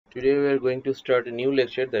Today we are going to start a new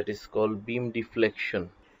lecture that is called beam deflection.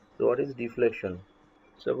 So what is deflection?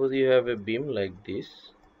 Suppose you have a beam like this.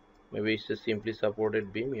 Maybe it's a simply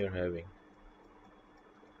supported beam you are having.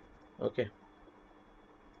 Okay.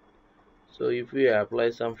 So if we apply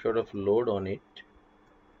some sort of load on it,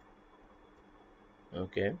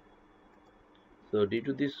 okay. So due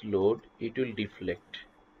to this load, it will deflect.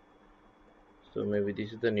 So maybe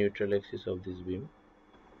this is the neutral axis of this beam.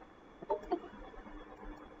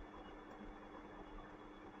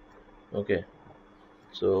 Okay.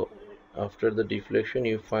 So after the deflection,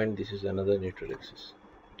 you find this is another neutral axis.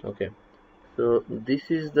 Okay. So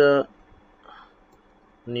this is the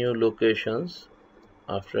new locations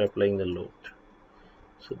after applying the load.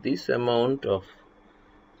 So this amount of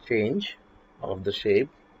change of the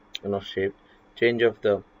change of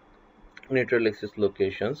the neutral axis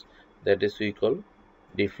locations, that is we call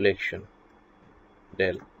deflection,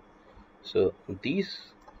 del. So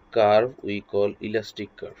this curve we call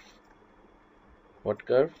elastic curve. What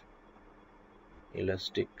curve?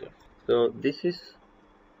 Elastic curve. So this is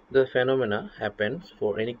the phenomena happens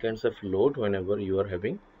for any kinds of load whenever you are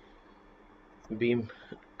having beam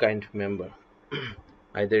kind of member.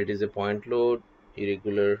 Either it is a point load,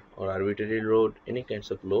 irregular or arbitrary load, any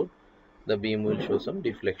kinds of load, the beam will show some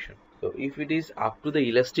deflection. So if it is up to the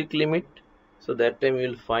elastic limit, so that time you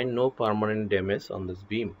will find no permanent damage on this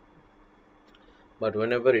beam. But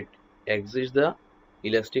whenever it exceeds the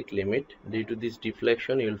elastic limit, due to this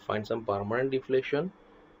deflection, you will find some permanent deflection,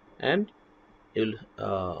 and you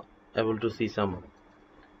will able to see some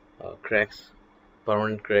cracks,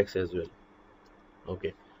 permanent cracks as well.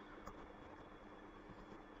 Okay.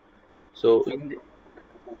 So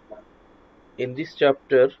in this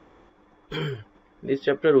chapter, this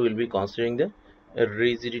chapter we will be considering the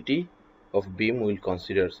rigidity of beam. We will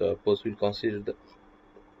consider. So suppose we will consider the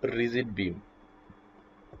rigid beam.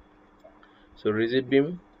 So rigid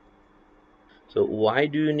beam. So why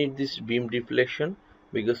do you need this beam deflection?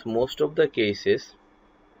 Because most of the cases,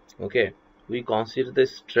 okay, we consider the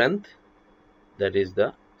strength, that is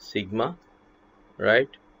the sigma, right,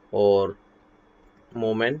 or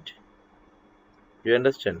moment. You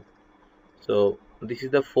understand? So this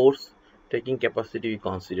is the force taking capacity we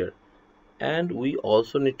consider, and we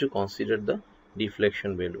also need to consider the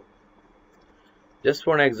deflection value. Just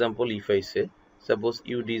for an example, if I say, suppose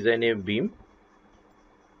you design a beam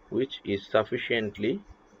which is sufficiently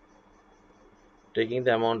taking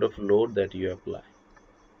the amount of load that you apply.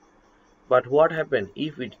 But what happens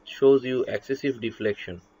if it shows you excessive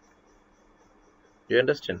deflection? You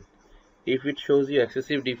understand? If it shows you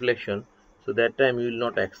excessive deflection, so that time you will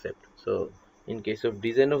not accept. So in case of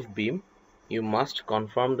design of beam, you must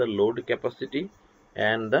confirm the load capacity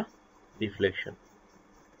and the deflection.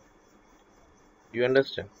 You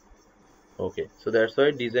understand? Okay, so that's why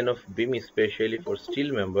design of beam is specially for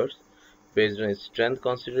steel members based on strength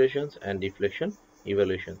considerations and deflection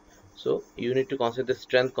evaluation. So you need to consider the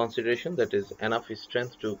strength consideration, that is enough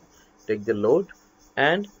strength to take the load,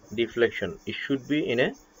 and deflection. It should be in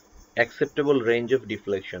a acceptable range of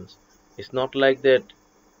deflections. It's not like that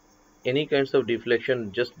any kinds of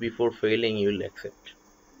deflection just before failing you will accept.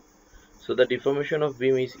 So the deformation of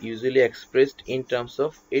beam is usually expressed in terms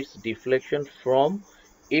of its deflection from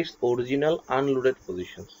its original unloaded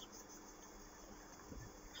positions.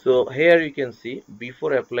 So here you can see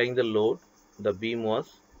before applying the load, the beam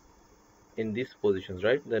was in these positions,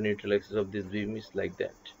 right? The neutral axis of this beam is like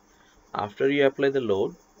that. After you apply the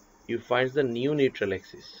load, you find the new neutral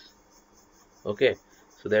axis. Okay,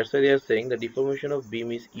 so that's why they are saying the deformation of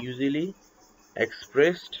beam is usually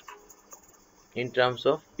expressed in terms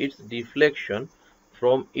of its deflection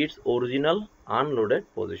from its original unloaded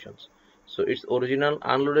positions. So its original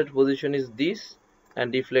unloaded position is this,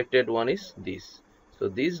 and deflected one is this. So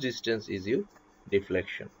this distance is your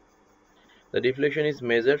deflection. The deflection is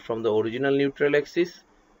measured from the original neutral axis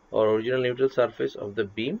or original neutral surface of the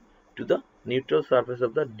beam to the neutral surface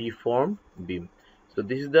of the deformed beam. So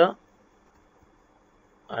this is the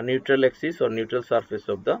neutral axis or neutral surface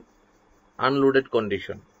of the unloaded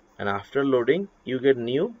condition, and after loading you get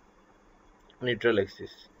new neutral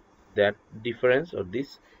axis. That difference or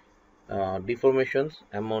this deformations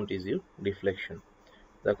amount is your deflection.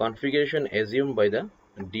 The configuration assumed by the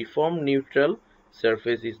deformed neutral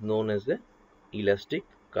surface is known as the elastic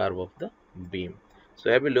curve of the beam.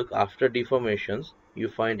 So have a look, after deformations you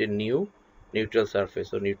find a new neutral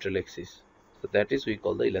surface or neutral axis. So that is we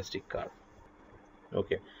call the elastic curve.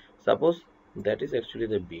 Okay, suppose that is actually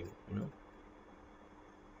the beam,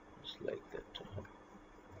 just like that.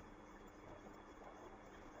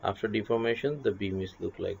 After deformation the beam is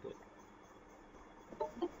look like that.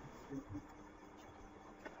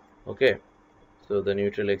 Okay, so the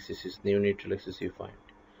neutral axis is new neutral axis you find.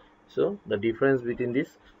 So the difference between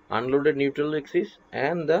this unloaded neutral axis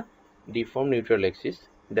and the deformed neutral axis,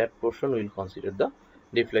 that portion we'll consider the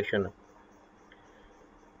deflection.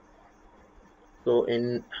 So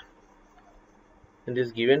in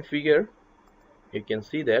this given figure, you can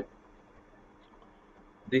see that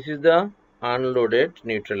this is the unloaded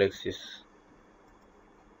neutral axis,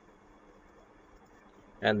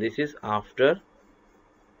 and this is after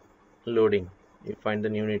loading. You find the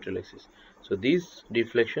new neutral axis. So this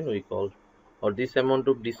deflection we call, or this amount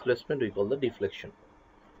of displacement we call the deflection.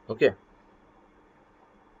 Okay.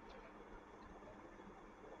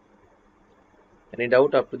 Any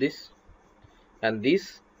doubt up to this? And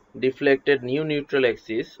this deflected new neutral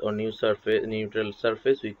axis or new surface, neutral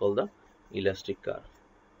surface, we call the elastic curve.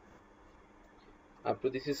 Up to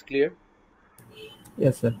this is clear?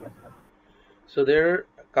 Yes, sir. So there are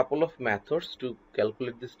a couple of methods to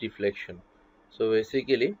calculate this deflection. So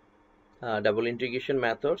basically, double integration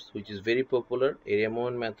methods, which is very popular, area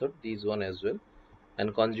movement method, these one as well,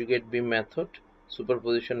 and conjugate beam method,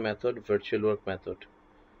 superposition method, virtual work method.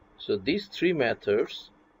 So these three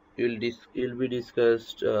methods will be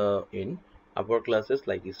discussed in upper classes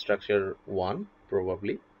like structure 1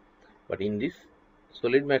 probably, but in this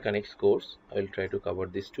solid mechanics course I will try to cover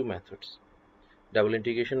these two methods, double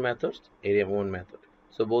integration methods, area movement method.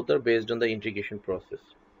 So both are based on the integration process,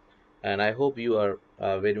 and I hope you are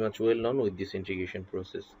very much well known with this integration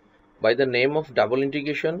process. By the name of double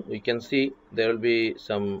integration, we can see there will be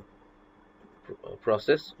some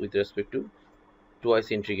process with respect to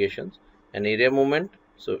twice integrations. And area moment,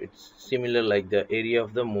 so it's similar like the area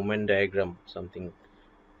of the moment diagram, something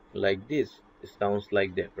like this. It sounds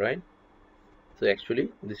like that, right? So actually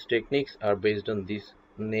these techniques are based on this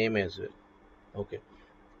name as well. Okay,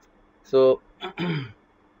 so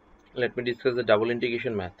let me discuss the double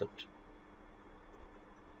integration method.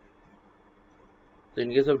 So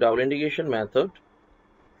in case of double integration method,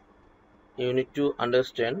 you need to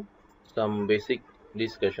understand some basic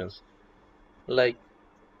discussions, like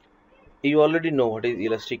you already know what is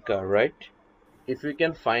elastic curve, right? If we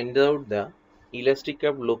can find out the elastic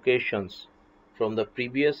curve locations from the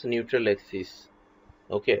previous neutral axis,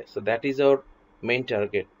 okay, so that is our main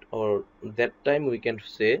target, or that time we can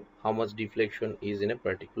say how much deflection is in a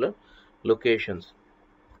particular locations.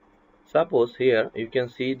 Suppose here you can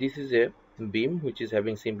see this is a beam which is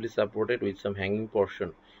having simply supported with some hanging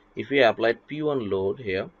portion. If we apply P1 load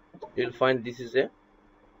here, you will find this is a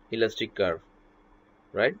elastic curve,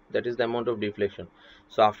 right? That is the amount of deflection.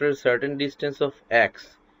 So after a certain distance of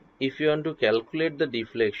x, if you want to calculate the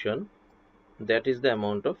deflection, that is the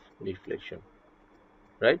amount of deflection,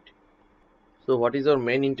 right? So what is our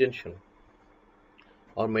main intention?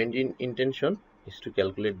 Our main intention is to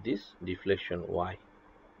calculate this deflection y.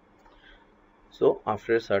 So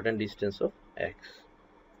after a certain distance of x,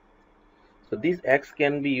 so this x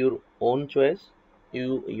can be your own choice.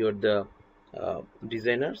 You're the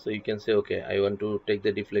designer, so you can say, okay, I want to take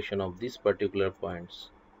the deflection of this particular points,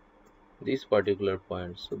 this particular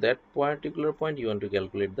point. So that particular point you want to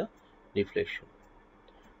calculate the deflection.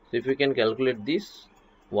 So if you can calculate this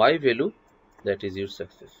y value, that is your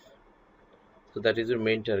success. So that is your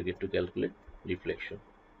main target, to calculate deflection.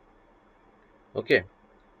 Okay.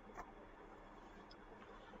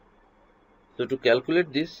 So to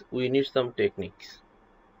calculate this, we need some techniques.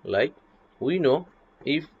 Like we know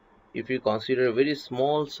if you consider a very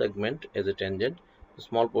small segment as a tangent, a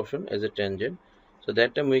small portion as a tangent, so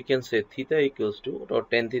that time we can say theta equals to, or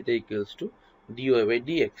tan theta equals to dy by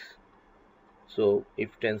dx. So if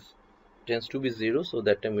tends to be 0, so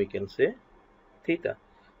that time we can say theta.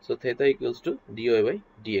 So theta equals to dy by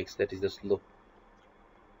dx, that is the slope.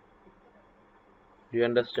 Do you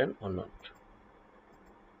understand or not?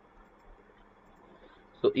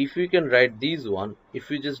 So if you can write these one, if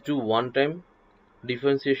you just do one time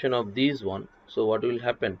differentiation of these one, so what will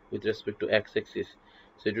happen with respect to x-axis?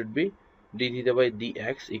 So it would be d theta by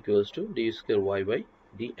dx equals to d square y by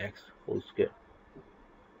dx whole square.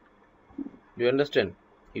 Do you understand?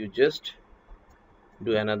 You just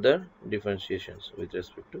do another differentiations with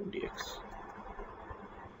respect to dx.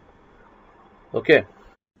 Okay.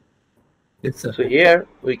 Yes, sir. So here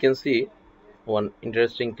we can see one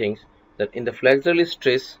interesting things, that in the flexural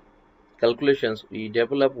stress calculations we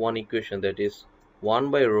develop one equation, that is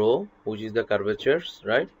 1 by rho, which is the curvatures,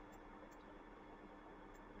 right,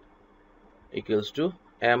 equals to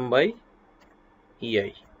m by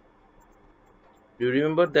ei. Do you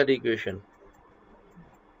remember that equation?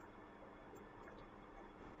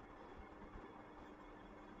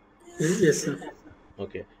 Yes, sir.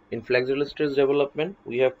 Okay. In flexural stress development,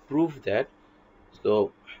 we have proved that.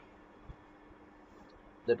 So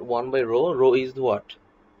that 1 by rho is what?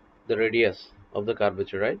 The radius of the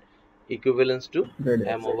curvature, right? Equivalence to Radius.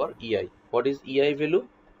 m over ei. What is ei value?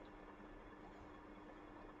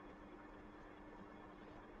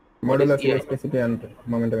 What is Modulus ei? elasticity and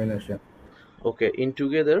moment of inertia. Okay, in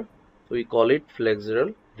together we call it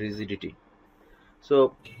flexural rigidity.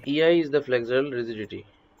 So ei is the flexural rigidity.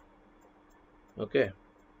 Okay,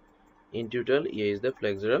 in total ei is the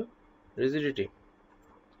flexural rigidity.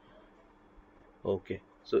 Okay,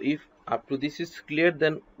 so if up to this is clear,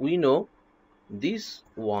 then we know this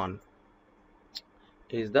one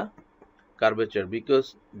is the curvature,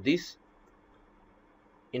 because this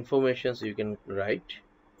information you can write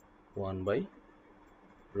 1 by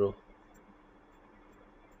rho.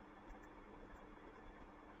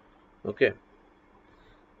 Okay,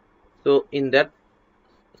 so in that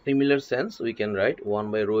similar sense we can write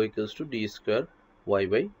 1 by rho equals to d square y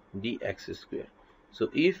by dx square. So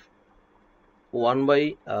if 1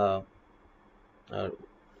 by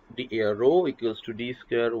rho equals to d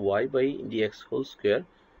square y by dx whole square,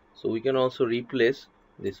 so we can also replace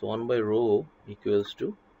this 1 by rho equals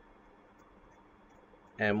to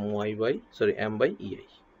m by ei,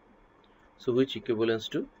 so which equivalents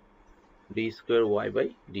to d square y by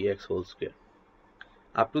dx whole square.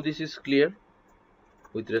 Up to this is clear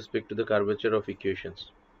with respect to the curvature of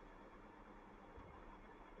equations,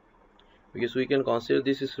 because we can consider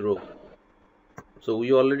this is rho. So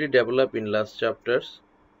we already developed in last chapters,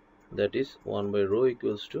 that is 1 by rho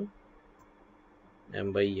equals to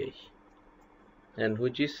m by ei, and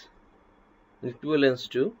which is equivalence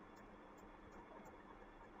to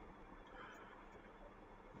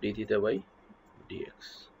d theta by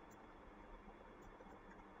dx,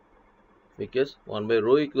 because 1 by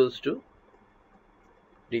rho equals to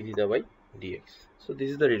d theta by dx. So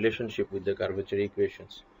this is the relationship with the curvature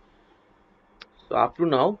equations. So up to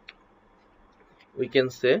now we can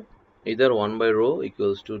say either 1 by rho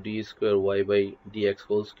equals to d square y by dx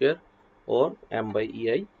whole square, or m by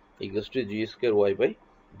ei equals to g square y by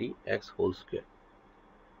dx whole square.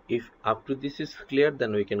 If up to this is clear,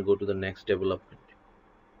 then we can go to the next development.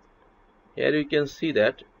 Here you can see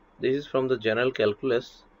that this is from the general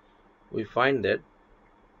calculus. We find that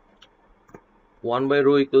 1 by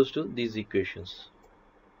rho equals to these equations.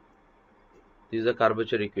 These are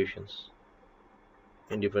curvature equations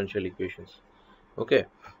in differential equations. Okay,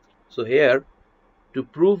 so here to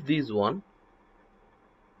prove this one,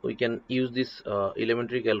 we can use this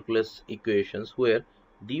elementary calculus equations, where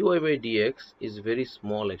dy by dx is very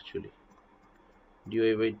small actually.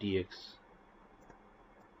 Dy by dx,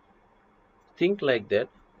 think like that,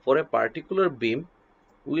 for a particular beam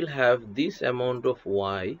we'll have this amount of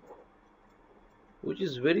y which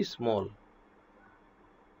is very small.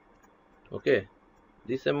 Okay,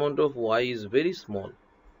 this amount of y is very small.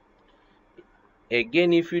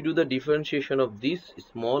 Again, if you do the differentiation of this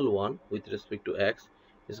small one with respect to x,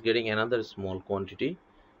 is getting another small quantity.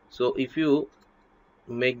 So if you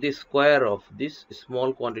make the square of this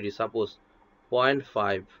small quantity, suppose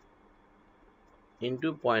 0.5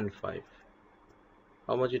 into 0.5,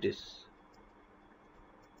 how much it is?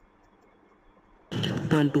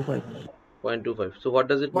 0.25. 0.25. So what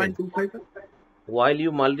does it mean? 0.25. While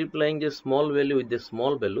you multiplying the small value with the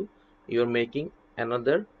small value, you are making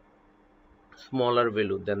another smaller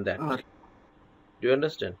value than that. R. Do you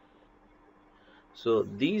understand? So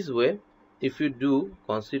this way, if you do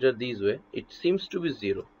consider this way, it seems to be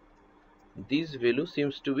 0. This value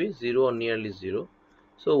seems to be 0 or nearly 0.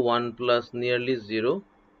 So 1 plus nearly 0,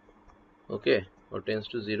 okay, or tends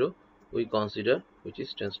to 0, we consider, which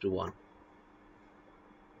is tends to 1.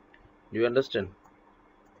 Do you understand?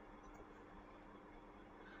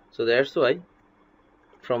 So that's why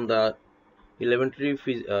from the elementary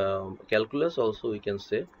calculus also we can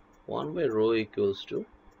say 1 by rho equals to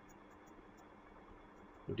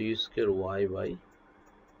d square y by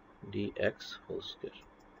dx whole square.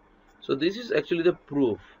 So this is actually the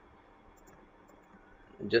proof,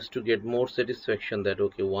 just to get more satisfaction that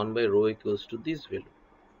okay, 1 by rho equals to this value.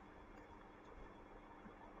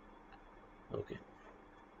 Okay,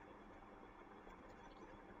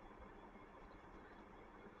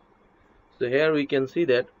 so here we can see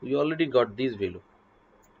that we already got this value,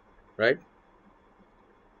 right?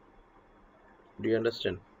 Do you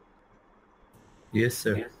understand? Yes,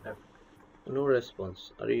 sir. Yes, sir. No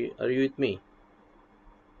response. Are you with me?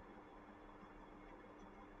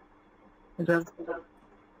 Sir.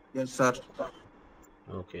 Yes, sir.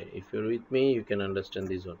 Okay, if you're with me, you can understand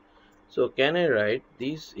this one. So can I write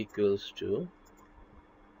this equals to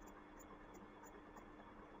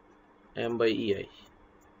m by ei?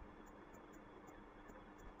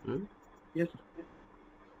 Yes.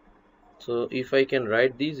 So if I can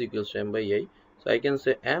write these equals to m by I, so I can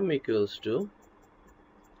say m equals to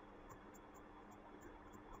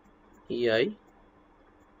ei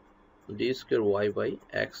d square y by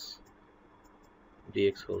x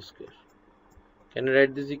dx whole square. Can I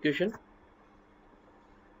write this equation?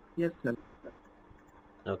 Yes, sir.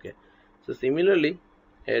 Okay. So similarly,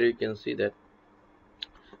 here you can see that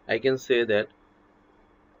I can say that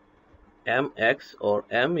mx or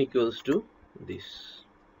m equals to this.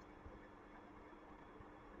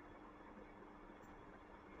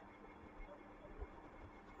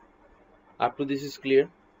 Up to this is clear?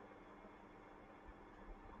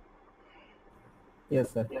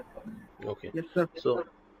 Yes, sir. Okay. Yes, sir. So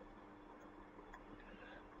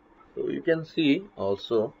you can see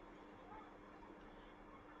also,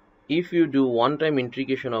 if you do one-time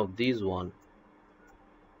integration of this one,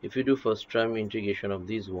 if you do first-time integration of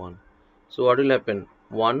this one, so what will happen?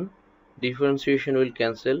 One differentiation will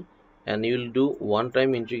cancel, and you will do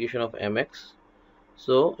one-time integration of mx.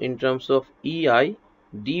 So in terms of ei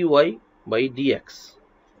dy by dx,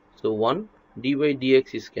 so 1 d by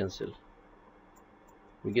dx is cancelled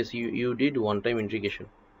because you did one-time integration,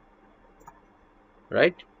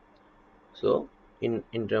 right? So in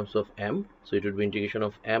terms of m, so it would be integration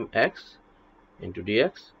of mx into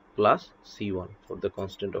dx plus c1 for the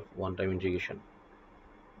constant of one-time integration.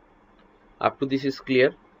 Up to this is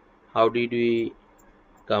clear. How did we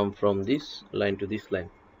come from this line to this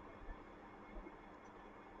line?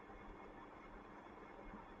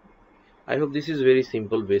 I hope this is very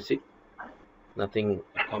simple, basic, nothing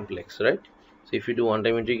complex, right? So if you do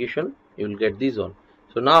one-time integration, you will get this one.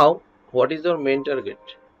 So now what is our main target?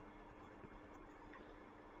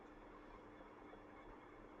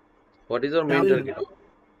 What is our main target?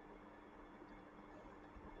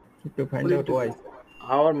 To find out why.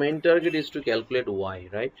 Our main target is to calculate y,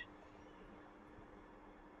 right?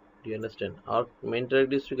 Do you understand? Our main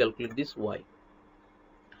target is to calculate this y.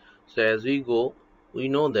 So as we go, we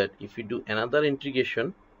know that if you do another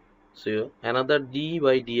integration, so another d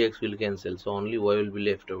by dx will cancel, so only y will be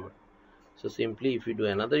left over. So simply if you do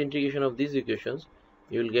another integration of these equations,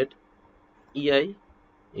 you will get ei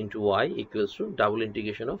into y equals to double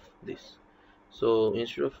integration of this. So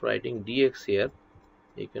instead of writing dx here,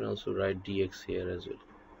 you can also write dx here as well,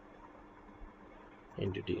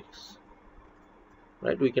 into dx,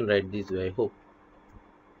 right? We can write this way, I hope.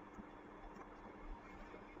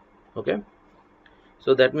 Okay,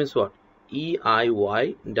 so that means what?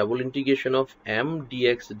 eiy double integration of m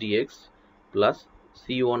dx plus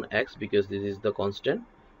c1x, because this is the constant,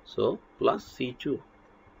 so plus c2.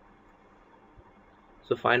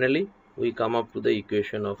 So finally we come up to the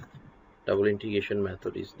equation of double integration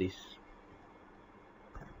method is this.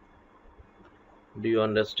 Do you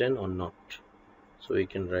understand or not? So we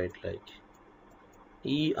can write like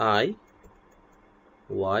ei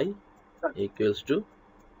y equals to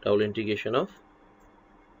double integration of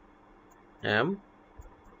m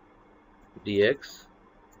dx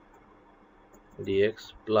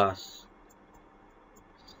plus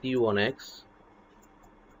c1x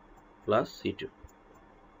plus c2,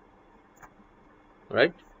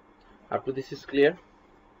 right? Up to this is clear?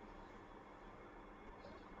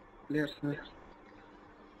 Clear, sir.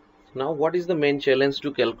 Now what is the main challenge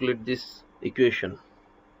to calculate this equation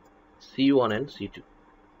c1 and c2?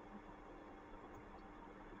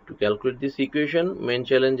 To calculate this equation, main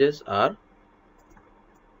challenges are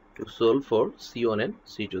to solve for c1 and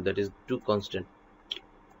c2, that is two constant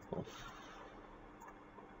of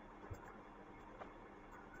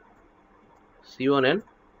c1 and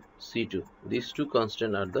c2. These two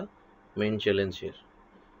constant are the main challenge here,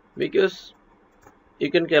 because you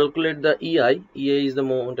can calculate the ei. Ei is the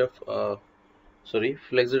moment of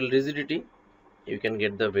flexible rigidity. You can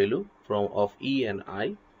get the value from of E and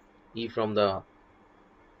I. E from the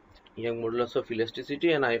Young modulus of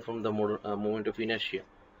elasticity and I from the moment of inertia.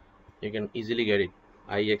 You can easily get it.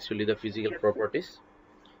 I actually the physical properties.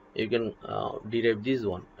 You can derive this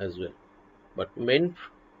one as well. But main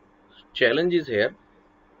challenge is here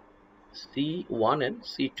C1 and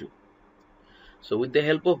C2. So with the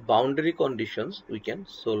help of boundary conditions, we can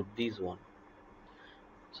solve this one.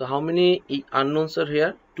 So how many unknowns are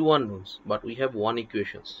here? Two unknowns, but we have one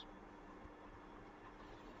equations.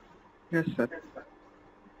 Yes, sir.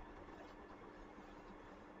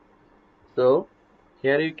 So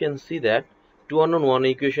here you can see that two unknown, one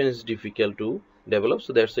equation is difficult to develop.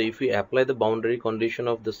 So that's why if we apply the boundary condition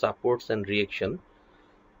of the supports and reaction,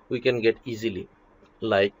 we can get easily.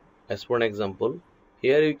 Like as for an example,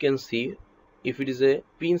 here you can see if it is a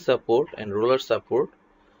pin support and roller support,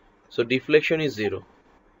 so deflection is 0.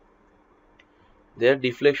 Their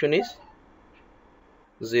deflection is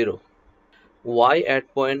 0. y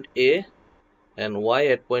at point A and y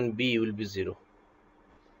at point B will be 0.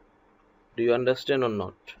 Do you understand or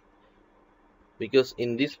not? Because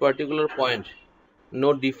in this particular point,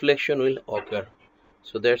 no deflection will occur.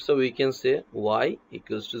 So that's why we can say y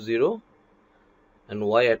equals to 0 and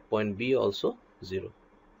y at point B also 0.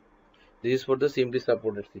 This is for the simply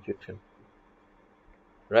supported situation,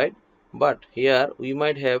 right? But here we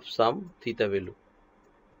might have some theta value.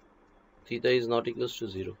 Theta is not equals to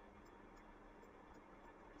 0.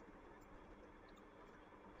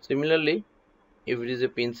 Similarly, if it is a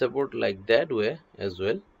pin support like that way as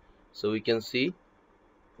well, so we can see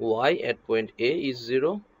y at point A is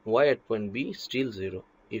 0, y at point B still 0,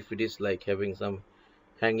 if it is like having some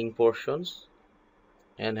hanging portions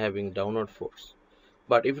and having downward force.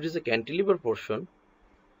 But if it is a cantilever portion,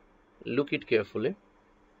 look it carefully,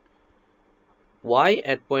 y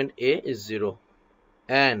at point A is 0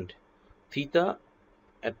 and theta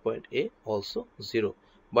at point A also 0.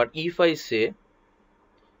 But if I say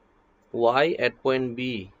y at point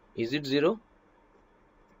B, is it 0?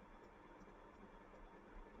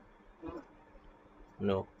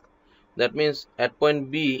 No. That means at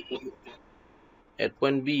point B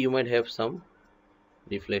you might have some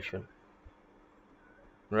deflection,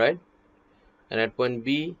 right? And at point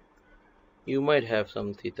B you might have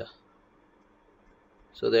some theta.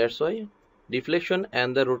 So that's why deflection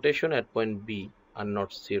and the rotation at point B are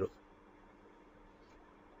not 0.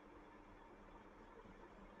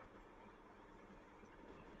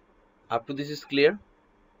 Up to this is clear?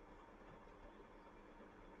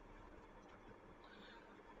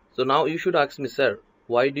 So now you should ask me, sir,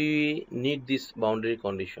 why do we need this boundary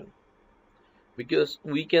condition? Because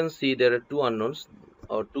we can see there are two unknowns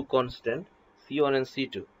or two constants, C1 and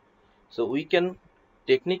C2. So we can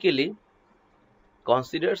technically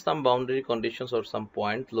consider some boundary conditions or some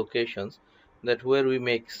point locations that where we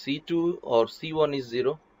make C2 or C1 is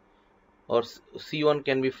 0 or C1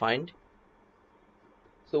 can be found.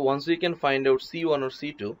 So once we can find out C1 or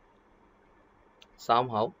C2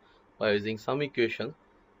 somehow by using some equation,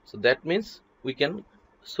 so that means we can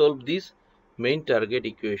solve these main target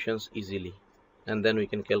equations easily, and then we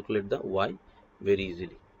can calculate the y very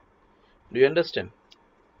easily. Do you understand?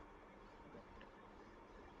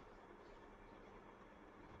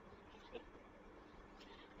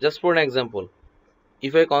 Just for an example,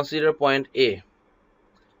 if I consider point A,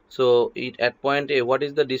 so at point A, what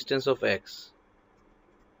is the distance of x?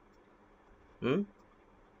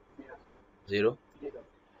 0.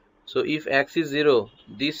 So if x is 0,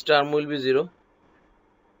 this term will be 0,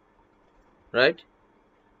 right?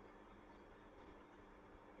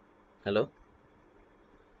 Hello?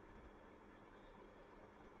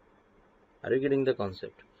 Are you getting the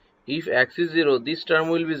concept? If x is 0, this term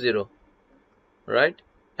will be 0, right?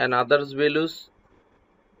 And others values,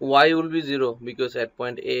 y will be 0 because at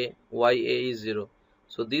point A, ya is 0.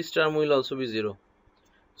 So this term will also be 0.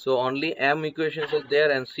 So only m equations are there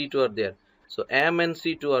and C2 are there. So m and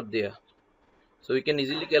C2 are there. So we can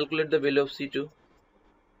easily calculate the value of C2,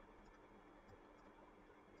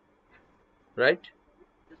 right?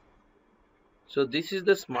 So this is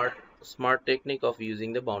the smart technique of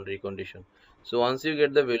using the boundary condition. So once you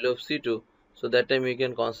get the value of C2, so that time you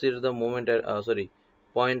can consider the moment at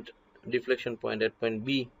point deflection point at point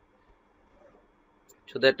B.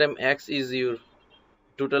 So that time x is your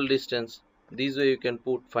total distance. This way you can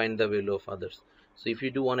find the value of others. So if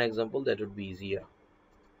you do one example, that would be easier.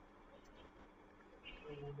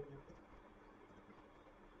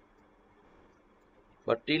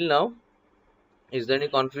 But till now, is there any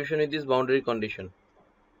confusion with this boundary condition?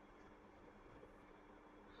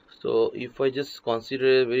 So if I just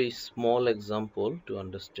consider a very small example to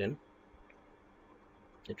understand,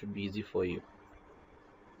 it would be easy for you.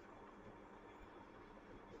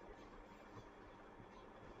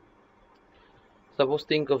 Suppose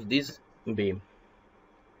think of this beam.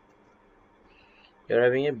 You are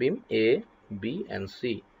having a beam A, B and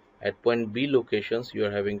C. At point B locations you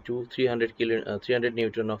are having 300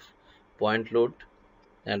 Newton of point load,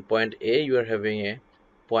 and point A you are having a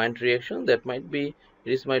point reaction that might be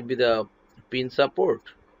the pin support,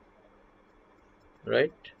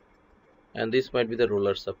 right? And this might be the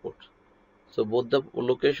roller support. So both the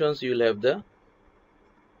locations you will have the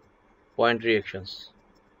point reactions,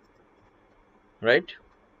 right?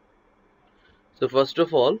 So first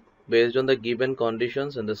of all, based on the given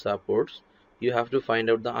conditions and the supports, you have to find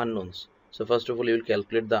out the unknowns. So first of all, you will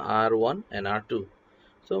calculate the R1 and R2.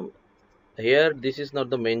 So here this is not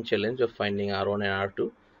the main challenge of finding R1 and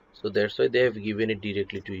R2. So that's why they have given it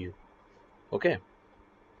directly to you. Okay.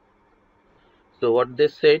 So what they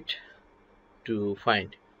said to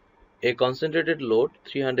find. A concentrated load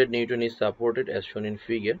 300 Newton is supported as shown in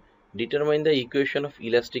figure. Determine the equation of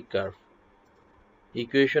elastic curve.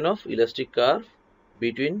 Equation of elastic curve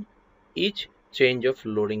between each change of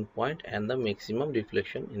loading point and the maximum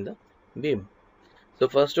deflection in the beam. So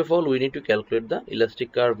first of all, we need to calculate the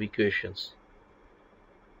elastic curve equations.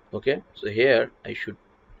 Okay, so here I should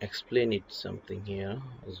explain it something here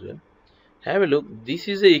as well. Have a look. This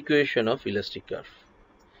is the equation of elastic curve,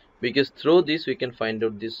 because through this we can find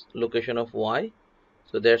out this location of y.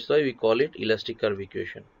 So that's why we call it elastic curve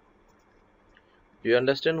equation. Do you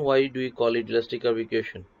understand why do we call it elastic curve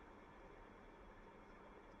equation?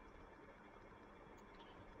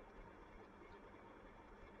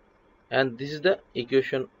 And this is the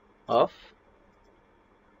equation of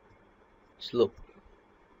slope,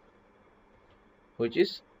 which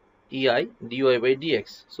is ei dy by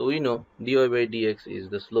dx. So we know dy by dx is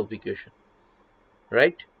the slope equation,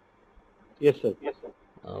 right? Yes, sir.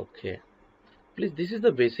 Okay, please, this is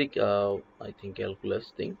the basic I think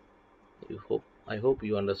calculus thing. I hope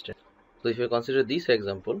you understand. So if you consider this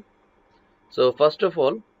example, so first of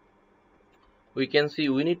all we can see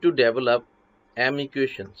we need to develop m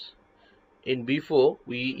equations. In before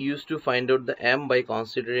we used to find out the m by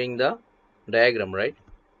considering the diagram, right?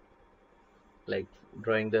 Like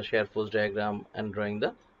drawing the shear force diagram and drawing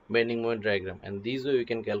the bending moment diagram, and this way we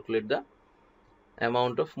can calculate the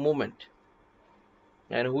amount of moment.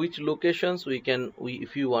 And which locations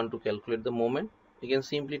if you want to calculate the moment, we can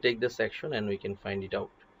simply take the section and we can find it out.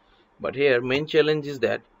 But here main challenge is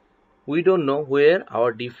that we don't know where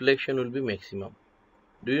our deflection will be maximum.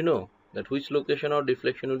 Do you know that which location our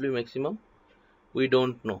deflection will be maximum? We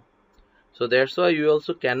don't know. So that's why you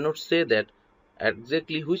also cannot say that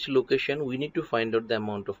exactly which location we need to find out the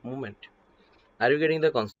amount of moment. Are you getting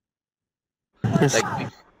the concept? Yes.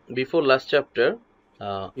 Like before last chapter,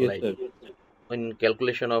 Yes, like sir. in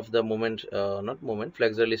calculation of the moment, not moment,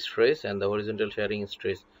 flexural stress and the horizontal shearing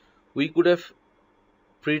stress, we could have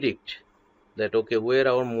predict that okay, where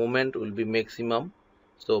our moment will be maximum.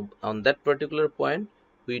 So on that particular point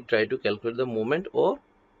we try to calculate the moment or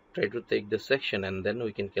try to take the section and then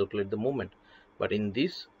we can calculate the moment. But in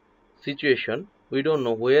this situation we don't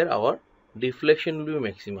know where our deflection will be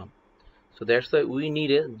maximum. So that's why we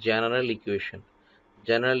need a general equation.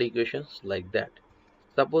 General equations like that.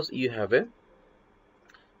 Suppose you have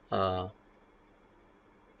a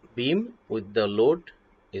beam with the load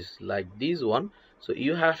is like this one. So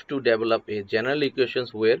you have to develop a general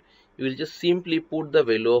equations where you will just simply put the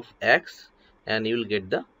value of x and you will get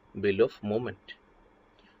the value of moment.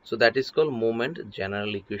 So that is called moment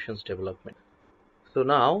general equations development. So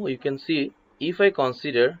now you can see, if I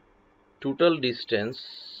consider total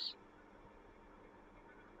distance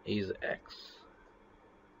is x,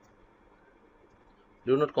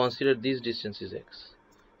 do not consider this distance is x.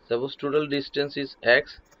 Suppose total distance is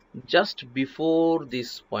x just before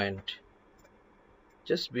this point,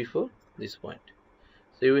 just before this point.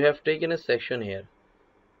 So we have taken a section here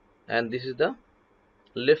and this is the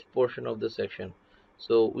left portion of the section.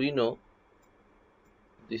 So we know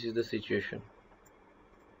this is the situation.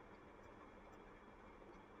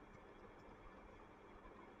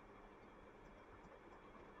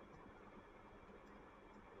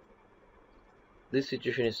 This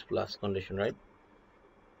situation is plus condition, right?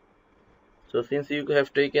 So since you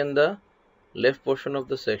have taken the left portion of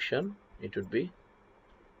the section, it would be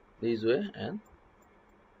this way and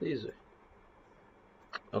this way.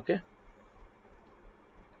 Okay,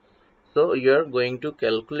 so you are going to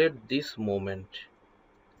calculate this moment.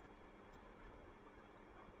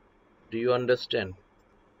 Do you understand?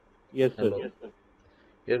 Yes, sir. Hello?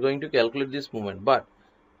 You are going to calculate this moment, but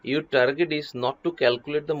your target is not to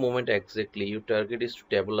calculate the moment exactly. Your target is to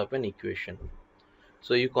develop an equation.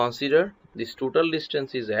 So you consider this total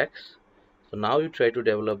distance is x. So now you try to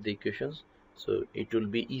develop the equations. So it will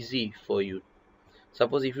be easy for you.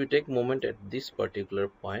 Suppose if you take moment at this particular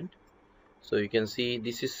point, so you can see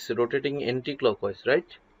this is rotating anti-clockwise, right?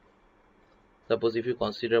 Suppose if you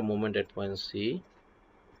consider moment at point C,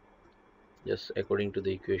 just according to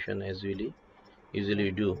the equation as we usually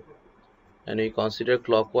do, and we consider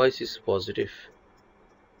clockwise is positive,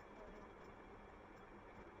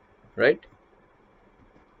 right?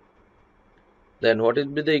 Then what will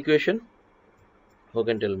be the equation? Who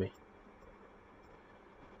can tell me?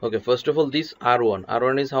 Okay, first of all, this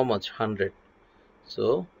R1 is how much? 100.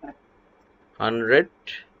 So 100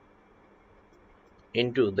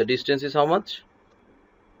 into the distance is how much?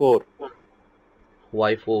 4.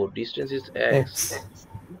 Why 4? Distance is x.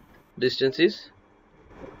 Distance is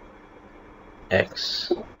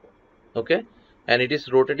x. Okay, and it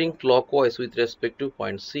is rotating clockwise with respect to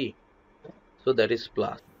point C. So that is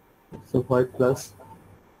plus. So why plus?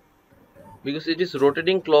 Because it is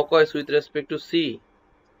rotating clockwise with respect to C.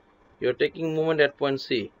 You are taking moment at point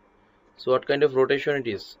C. So what kind of rotation it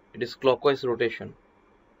is? It is clockwise rotation.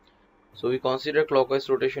 So we consider clockwise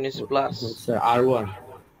rotation is plus. Sir, R1.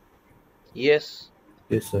 Yes.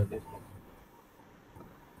 Yes, sir.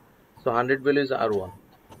 So 100 value is R1.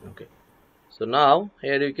 Okay. So now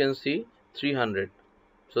here you can see 300.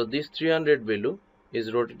 So this 300 value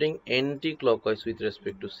is rotating anti-clockwise with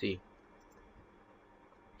respect to C.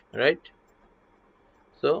 Right?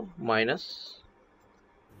 So minus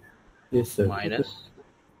Yes, sir. minus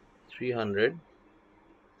 300,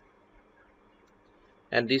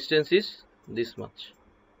 and distance is this much.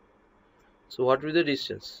 So what will be the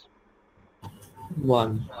distance?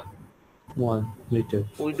 1 meter.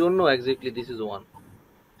 We don't know exactly this is 1.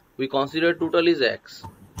 We consider total is x,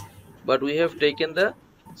 but we have taken the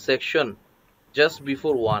section just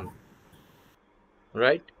before 1,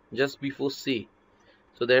 right? Just before C.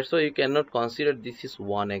 So that's why you cannot consider this is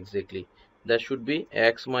 1 exactly. That should be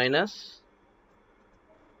x minus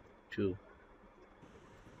 2.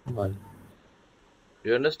 1.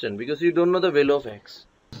 You understand? Because you don't know the value of x.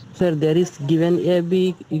 Sir, there is given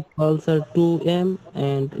AB equals sir 2m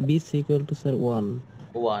and B is equal to sir 1.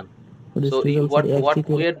 1. For this So reason, sir, X what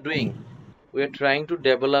equal we are to 1. doing, we are trying to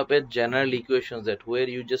develop a general equations that where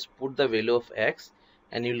you just put the value of x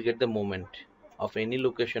and you will get the moment of any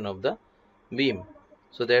location of the beam.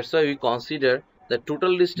 So that's why we consider the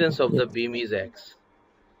total distance of Yes, the beam is x.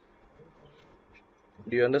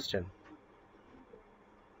 Do you understand?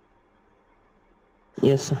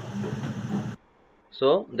 yes, sir.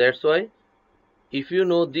 So that's why if you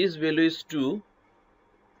know this value is 2,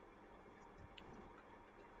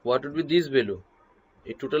 what would be this value?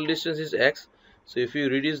 A total distance is x. So if you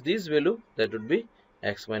reduce this value, that would be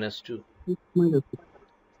x minus 2. Minus.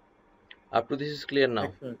 Up to this is clear now.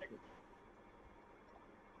 Excellent.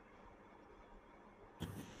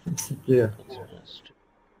 It's clear. X minus 2.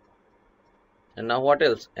 And now what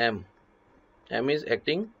else? M. M is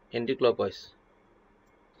acting anti-clockwise.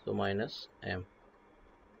 So minus M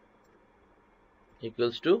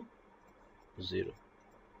equals to 0.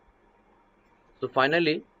 So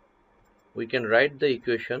finally, we can write the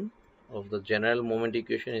equation of the general moment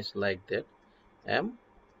equation is like that. M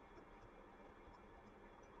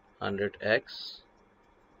 100x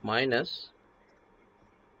minus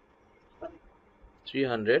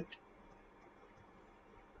 300x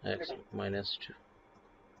minus 2,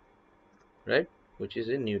 right? Which is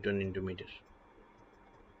in Newton into meter.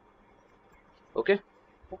 Okay?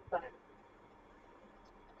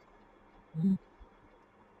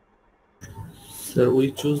 So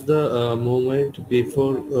we choose the moment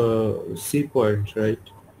before C point, right?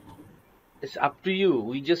 It's up to you.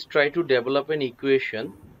 We just try to develop an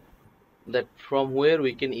equation that from where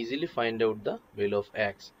we can easily find out the value of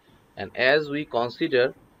x. And as we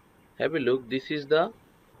consider, have a look, this is the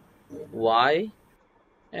y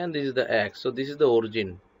and this is the x. So this is the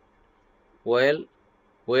origin, while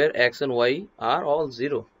where x and y are all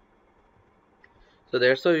 0. So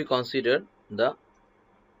that's why we consider the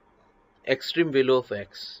extreme value of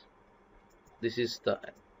x. This is the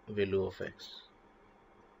value of x.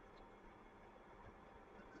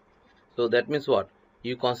 So that means what?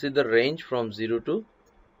 You consider range from 0 to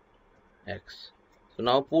x. So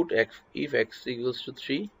now put x, if x equals to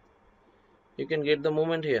 3, you can get the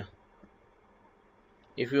moment here.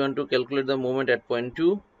 If you want to calculate the moment at point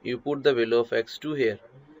 2, you put the value of x2 here.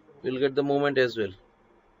 You will get the moment as well.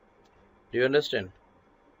 Do you understand?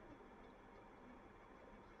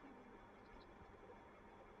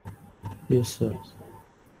 Yes, sir.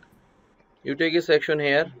 You take a section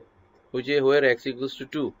here which is where x equals to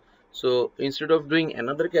 2. So instead of doing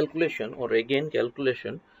another calculation or again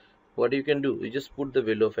calculation, what you can do, you just put the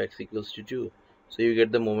value of x equals to 2. So you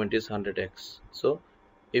get the moment is 100x. So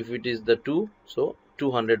if it is the 2, so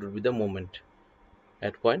 200 would be the moment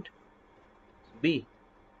at point B.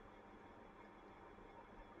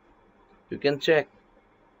 You can check.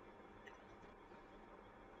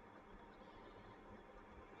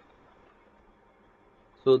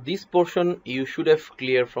 So this portion you should have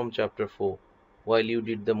clear from chapter 4 while you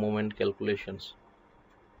did the moment calculations.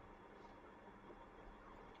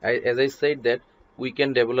 As I said that we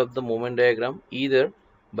can develop the moment diagram either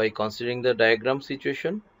by considering the diagram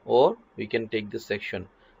situation, or we can take this section,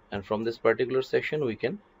 and from this particular section we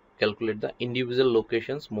can calculate the individual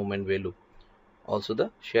locations moment value, also the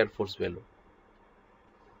shear force value.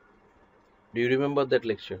 Do you remember that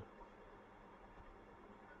lecture?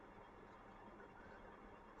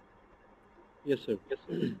 Yes, sir.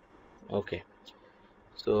 Okay,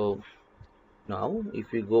 so now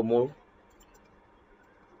if we go more,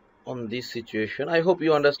 on this situation. I hope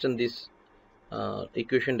you understand this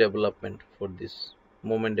equation development for this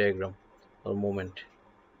moment diagram or moment.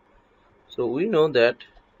 So we know that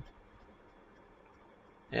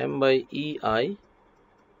m by ei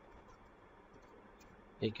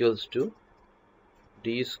equals to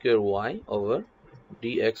d square y over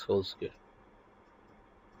dx whole square,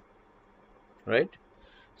 right?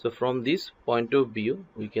 So from this point of view,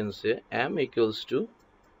 we can say m equals to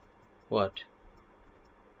what?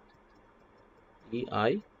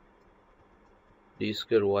 ei d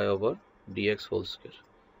square y over dx whole square.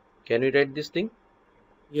 Can we write this thing?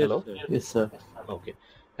 Yes, Hello? sir. Yes, sir. Okay.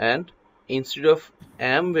 And instead of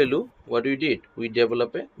m value, what we did? We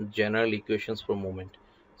develop a general equations for moment.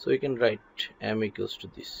 So we can write m equals to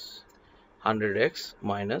this 100x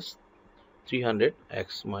minus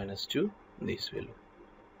 300x minus 2, this value.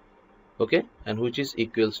 Okay, and which is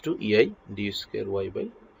equals to ei d square y by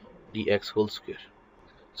dx whole square.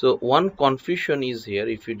 So one confusion is here.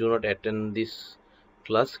 If you do not attend this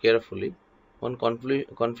class carefully, one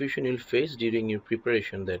confusion you'll face during your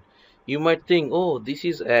preparation, that you might think, oh, this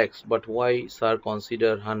is x, but why sir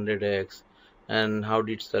consider 100x, and how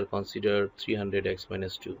did sir consider 300x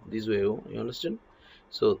minus 2? This way, you understand?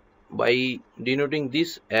 So by denoting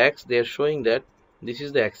this x, they are showing that this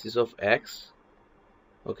is the axis of x.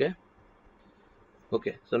 Okay.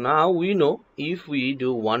 Okay, so now we know if we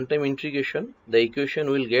do one-time integration, the equation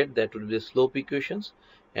we'll get, that would be the slope equations,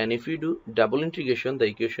 and if we do double integration, the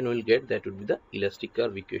equation we'll get, that would be the elastic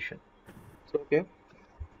curve equation. So okay,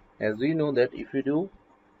 as we know that if we do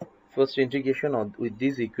first integration with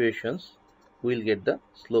these equations, we'll get the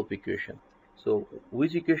slope equation. So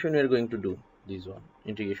which equation we are going to do? This one,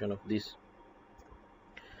 integration of this.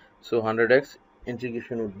 So 100x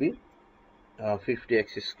integration would be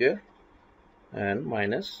 50x square and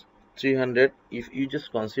minus 300. If you just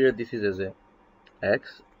consider this is as a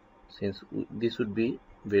x, since this would be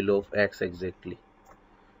value of x exactly,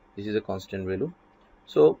 this is a constant value,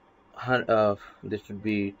 so this would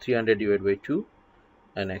be 300 divided by 2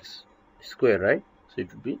 and x square, right? So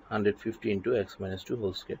it would be 150 into x minus 2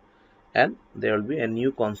 whole square, and there will be a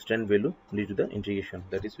new constant value due to the integration,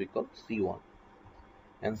 that is we call c1.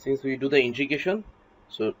 And since we do the integration,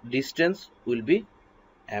 so distance will be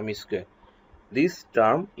m square. This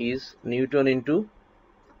term is Newton into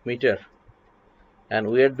meter, and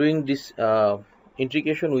we are doing this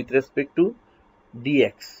integration with respect to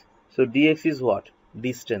dx. So dx is what?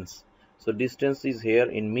 Distance. So distance is here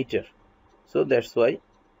in meter. So that's why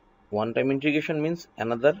one time integration means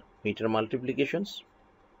another meter multiplications,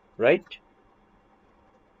 right?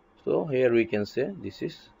 So here we can say this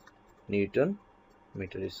is Newton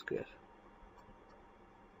meter square.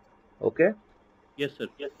 Okay. Yes, sir.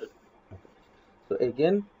 Yes, sir. So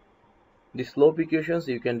again, the slope equations,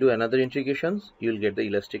 you can do another integrations, you will get the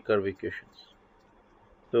elastic curve equations.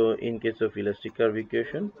 So in case of elastic curve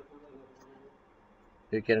equation,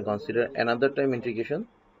 you can consider another time integration.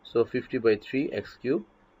 So 50 by 3 x cube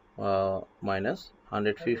minus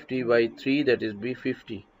 150 by 3, that is be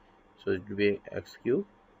 50. So it will be x cube,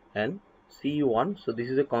 and c1. So this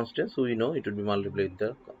is a constant, so we know it will be multiplied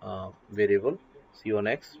with the variable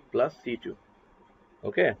c1x plus c2.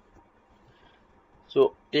 Okay.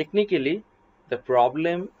 So technically the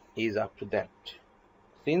problem is up to that.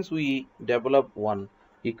 Since we develop one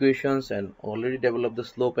equations and already developed the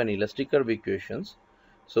slope and elastic curve equations,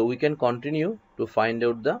 so we can continue to find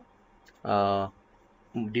out the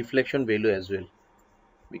deflection value as well,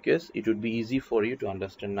 because it would be easy for you to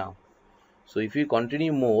understand now. So if you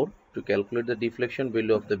continue more to calculate the deflection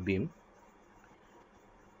value of the beam,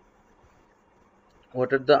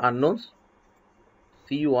 what are the unknowns?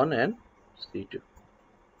 C1 and C2.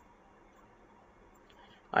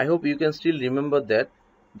 I hope you can still remember that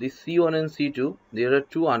this C1 and C2, there are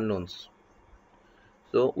two unknowns.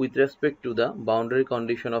 So with respect to the boundary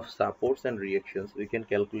condition of supports and reactions, we can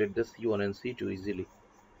calculate the C1 and C2 easily.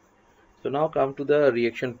 So now come to the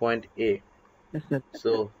reaction point A. Yes, sir.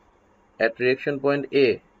 So at reaction point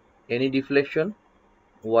A, any deflection,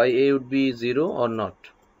 YA would be 0 or not?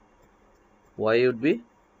 YA would be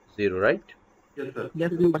 0, right? Yes, sir.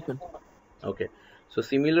 Yes, sir. Okay. So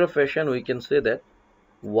similar fashion, we can say that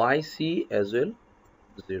YC as well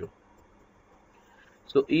 0.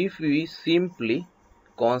 So if we simply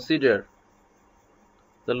consider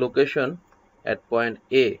the location at point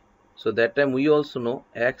A, so that time we also know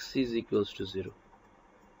x is equals to 0.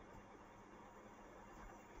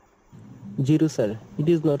 0, sir. It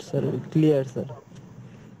is not, sir. Clear, sir.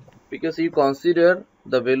 Because you consider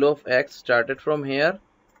the value of x started from here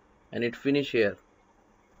and it finish here.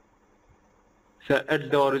 Sir, at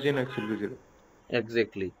the origin x will be 0.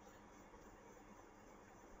 Exactly.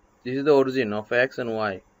 This is the origin of x and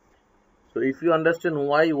y. So if you understand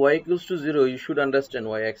why y equals to 0, you should understand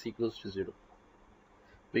why x equals to 0.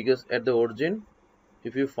 Because at the origin,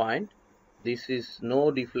 if you find this is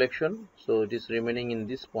no deflection, so it is remaining in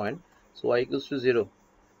this point, so y equals to 0,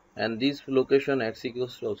 and this location x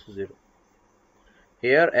equals to also 0.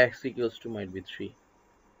 Here x equals to might be 3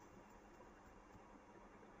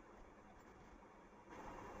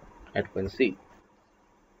 at point C.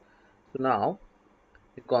 So now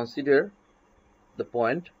we consider the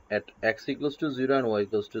point at x equals to 0 and y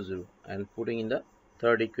equals to 0 and putting in the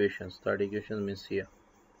third equation. Third equation means here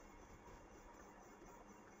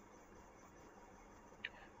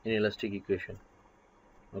in elastic equation.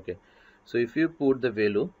 Okay, so if you put the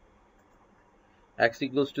value x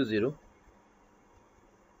equals to 0,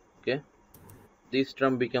 okay, this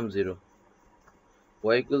term becomes 0.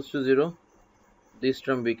 Y equals to 0, this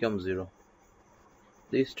term becomes 0.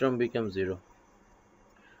 This term becomes 0.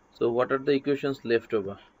 So what are the equations left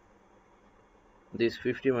over? This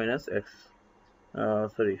 50 minus x,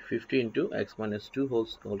 50 into x minus 2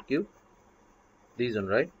 whole cube. This one,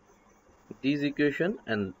 right? This equation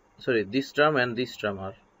and this term and this term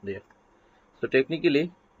are there. So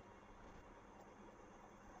technically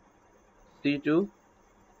C2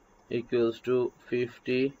 equals to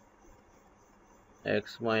 50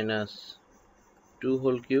 x minus 2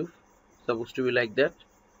 whole cube, supposed to be like that.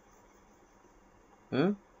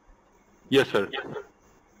 Yes, sir.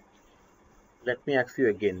 Let me ask you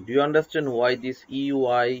again, do you understand why this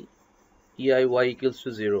EIY equals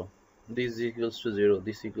to 0, this equals to 0,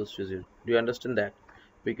 this equals to 0? Do you understand that?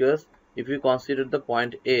 Because if you consider the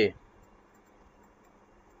point A,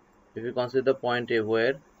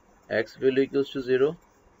 where x value equals to 0,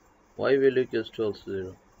 y value equals to also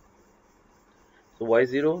 0. So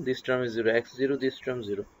y0, this term is 0, x0, this term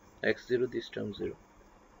 0, x0, this term 0.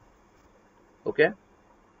 Okay.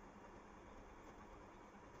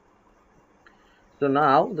 So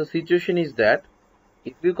now the situation is that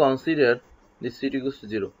if you consider this C2 equals to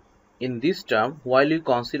 0, in this term, while you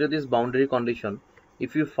consider this boundary condition,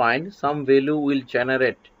 if you find some value will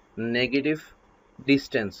generate negative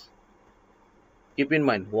distance, keep in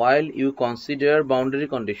mind, while you consider boundary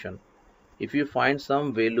condition, if you find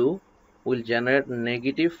some value will generate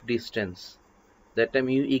negative distance, that time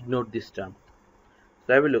you ignore this term.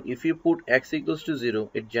 So have a look, if you put x equals to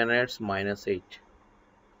 0, it generates minus 8,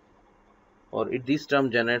 or this term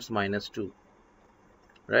generates minus 2,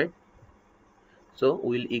 right? So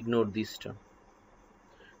we'll ignore this term.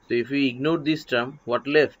 So if we ignore this term, what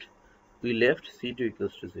left? We left C2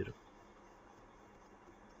 equals to 0.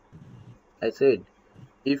 I said,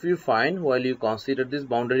 if you find while you consider this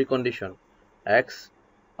boundary condition, x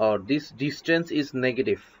or this distance is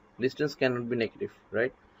negative, distance cannot be negative,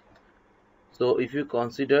 right? So if you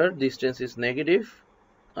consider distance is negative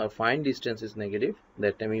or find distance is negative,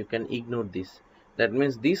 that time you can ignore this. That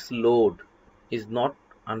means this load is not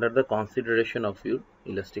under the consideration of your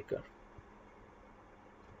elastic curve.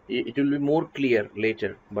 It will be more clear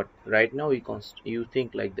later, but right now you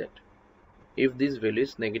think like that. If this value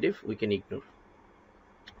is negative, we can ignore.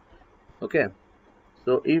 Okay,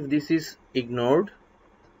 so if this is ignored,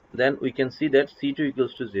 then we can see that C2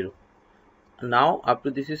 equals to 0. Now up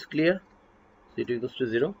to this is clear, C2 equals to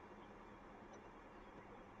 0,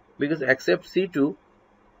 because except C2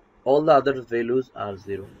 all the other values are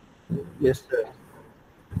 0. Yes, sir.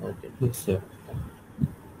 Okay, Yes, sir.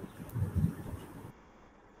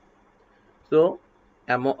 so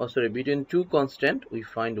between two constant we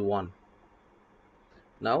find 1.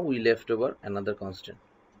 Now we left over another constant.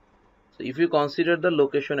 So if you consider the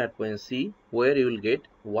location at point C, where you will get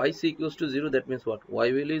yc equals to 0, that means what?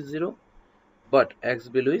 Y value is 0, but x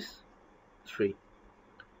value is 3.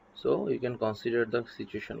 So you can consider the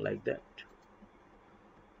situation like that.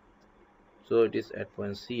 So it is at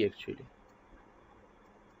point C actually.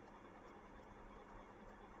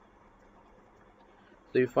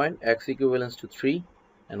 So you find x equivalents to 3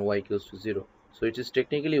 and y equals to 0. So it is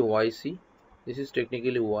technically yc, this is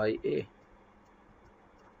technically ya.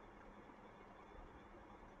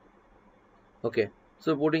 Okay,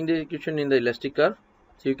 so putting the equation in the elastic curve,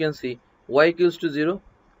 so you can see y equals to 0.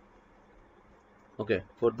 Okay,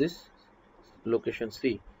 for this location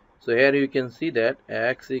C. So here you can see that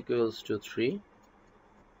x equals to 3,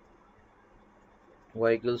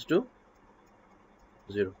 y equals to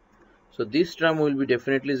 0. So this term will be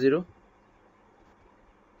definitely 0.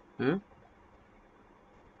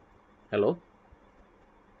 Hello?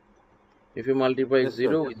 If you multiply Yes,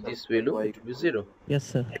 0 sir. with this value, it will be 0. Yes,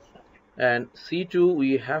 sir. And C2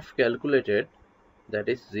 we have calculated, that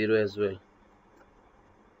is 0 as well.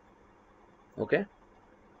 Okay.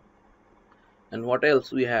 And what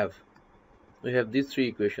else we have? We have these three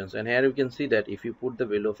equations, and here you can see that if you put the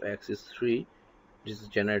value of x is 3, this is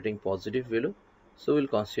generating positive value, so we'll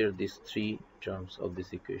consider these three terms of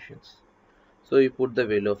these equations. So you put the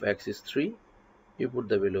value of x is 3, you put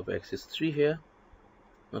the value of x is 3 here,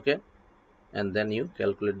 okay, and then you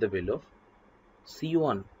calculate the value of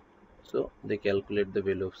C1. So they calculate the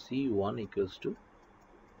value of C1 equals to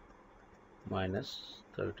minus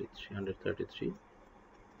 133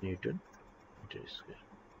 Newton meter square.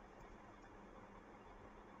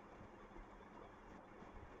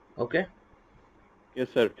 Okay. Yes,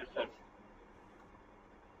 sir.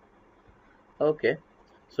 Okay.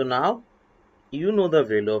 So now you know the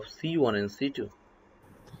value of C1 and C2.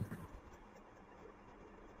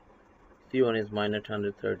 C1 is minus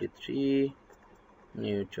 133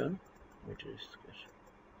 Newton meter square.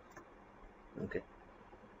 Okay.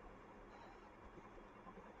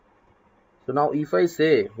 So now if I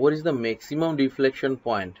say what is the maximum deflection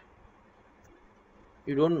point,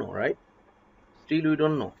 you don't know, right? Still we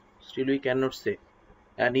don't know. Still we cannot say.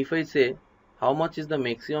 And if I say how much is the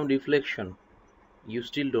maximum deflection, you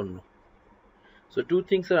still don't know. So two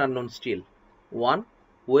things are unknown still. One,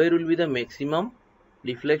 where will be the maximum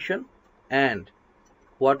deflection, and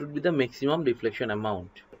what would be the maximum deflection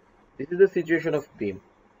amount. This is the situation of beam.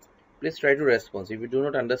 Please try to respond. If you do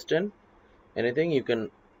not understand anything, you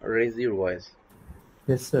can raise your voice.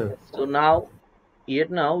 Yes, sir. So now we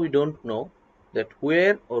don't know that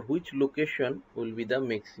where or which location will be the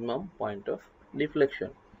maximum point of deflection,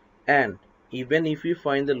 and even if we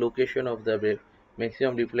find the location of the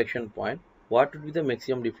maximum deflection point, what would be the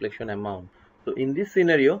maximum deflection amount. So in this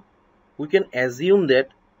scenario we can assume that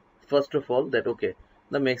first of all that okay,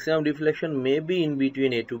 the maximum deflection may be in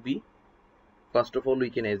between A to B. First of all we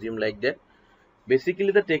can assume like that.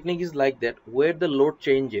 Basically the technique is like that, where the load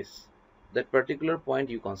changes, that particular point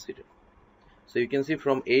you consider. So you can see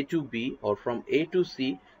from A to B or from A to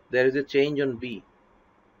C there is a change on B.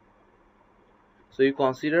 So you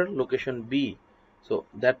consider location B. So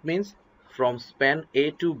that means from span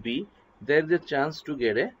A to B there is a chance to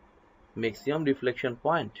get a maximum deflection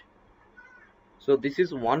point. So this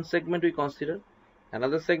is one segment we consider.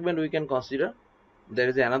 Another segment we can consider there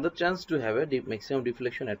is another chance to have a maximum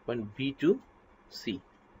deflection at point B to C.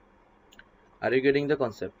 Are you getting the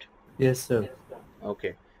concept? Yes, sir.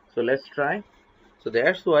 Okay, so let's try. So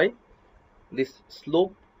that's why this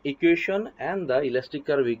slope equation and the elastic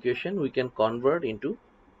curve equation we can convert into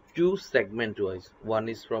two segment wise. One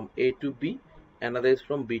is from A to B, another is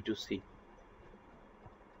from B to C.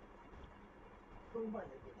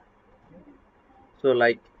 So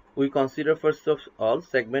like we consider first of all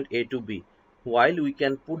segment A to B, while we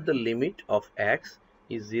can put the limit of x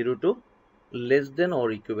is 0 to less than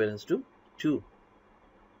or equivalence to 2.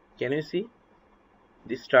 Can you see?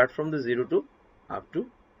 This start from the 0 to up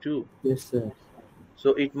to 2. Yes, sir.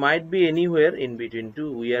 So it might be anywhere in between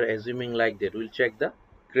 2. We are assuming like that. We'll check the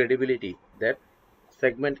credibility that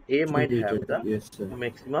segment A might have the Yes, sir.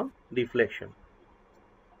 maximum deflection.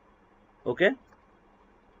 Okay.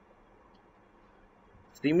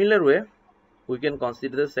 Similar way, we can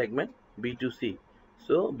consider the segment B to C.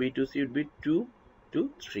 So B to C would be 2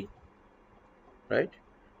 to 3, right?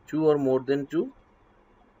 2 or more than 2,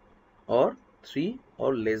 or 3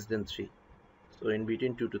 or less than 3. So in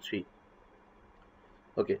between 2 to 3.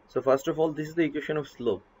 Okay, so first of all, this is the equation of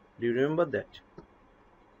slope. Do you remember that?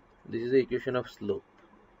 This is the equation of slope.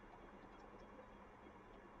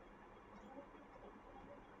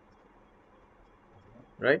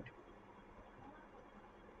 Right?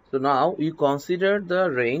 So now you consider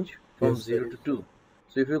the range from Yes, 0 sir. to 2.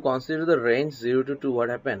 So if you consider the range 0 to 2, what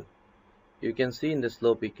happened? You can see in the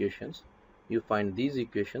slope equations, you find these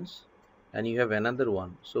equations and you have another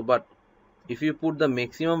one. So but if you put the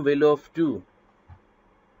maximum value of 2,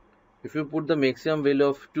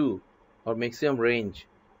 or maximum range,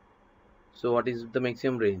 so what is the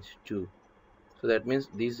maximum range? 2. So that means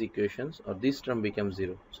these equations or this term becomes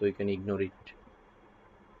 0. So you can ignore it.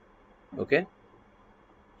 Okay.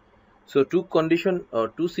 So two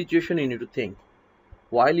situation you need to think.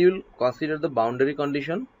 While you will consider the boundary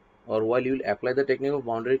condition, or while you will apply the technique of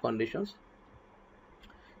boundary conditions,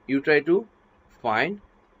 you try to find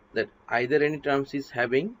that either any terms is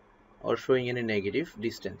having or showing any negative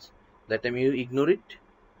distance. That time you ignore it,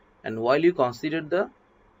 and while you consider the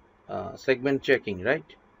segment checking, right,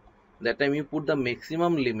 that time you put the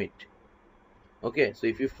maximum limit. Okay, so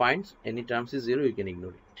if you find any terms is 0, you can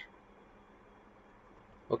ignore it.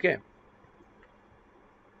 Okay,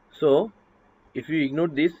 so if you ignore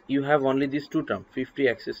this, you have only these two terms,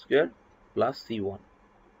 50x square plus C1.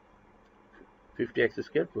 50x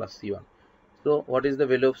square plus C1. So what is the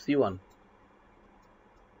value of C1?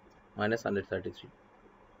 minus 133.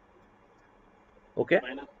 Okay.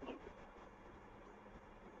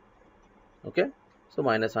 Okay. So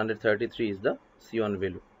minus 133 is the C1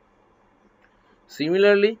 value.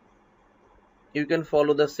 Similarly, you can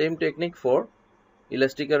follow the same technique for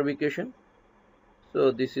elastic curve equation.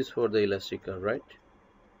 So this is for the elastic curve, right?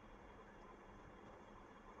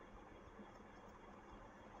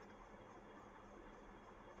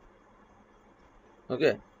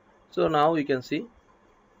 Okay. So now we can see,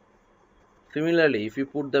 similarly, if you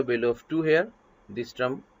put the value of 2 here, this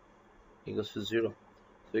term equals to 0.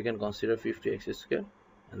 So you can consider 50x square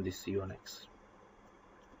and this C1x.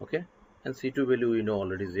 Okay. And C2 value we know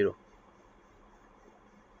already 0.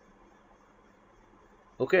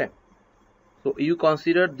 Okay. So you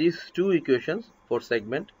consider these two equations for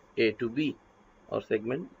segment A to B or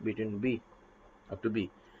segment between B up to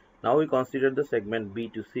B. Now we consider the segment B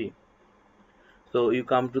to C. So you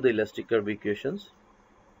come to the elastic curve equations.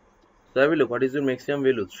 So have a look. What is your maximum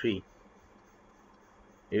value? 3.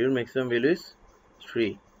 Your maximum value is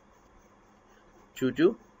 3. 2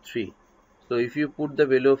 to 3. So if you put the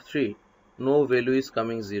value of 3, no value is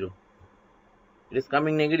coming 0. It is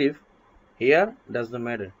coming negative. Here doesn't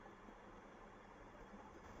matter.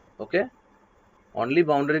 Okay. Only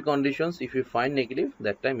boundary conditions, if you find negative,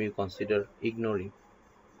 that time you consider ignoring.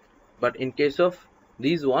 But in case of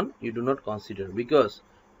this one, you do not consider, because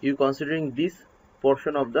you considering this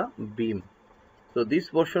portion of the beam. So this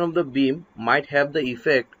portion of the beam might have the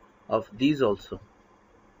effect of these also.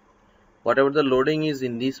 Whatever the loading is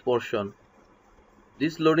in this portion,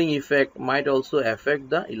 this loading effect might also affect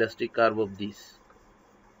the elastic curve of this.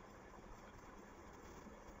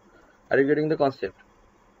 Are you getting the concept?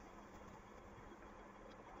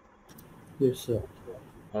 Yes, sir.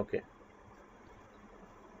 Okay.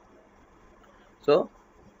 So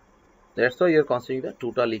that's why you're considering the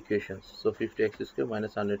total equations. So 50x square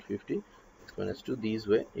minus 150 x minus 2, this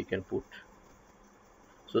way you can put.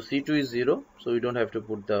 So C2 is 0, so you don't have to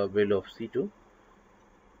put the value of C2.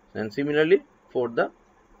 And similarly for the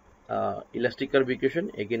elastic curve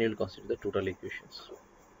equation, again you will consider the total equations.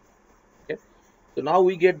 Okay. So now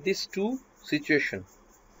we get these two situations,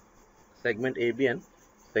 segment AB and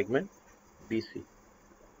segment BC.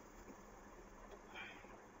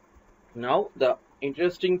 Now the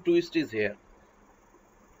interesting twist is here,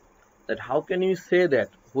 that how can you say that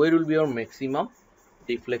where will be your maximum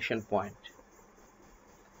deflection point?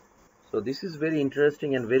 So this is very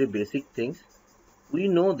interesting and very basic things. We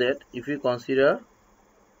know that if you consider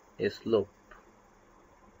a slope,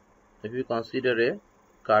 if you consider a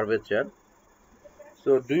curvature,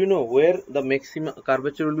 so do you know where the maximum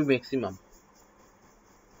curvature will be maximum?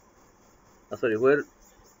 Where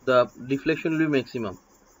the deflection will be maximum?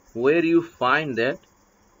 Where you find that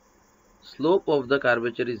slope of the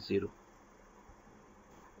curvature is 0.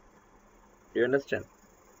 Do you understand?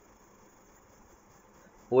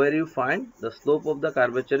 Where you find the slope of the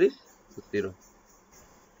curvature is 0.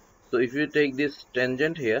 So if you take this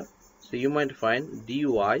tangent here, so you might find dy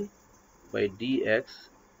by dx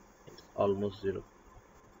is almost 0.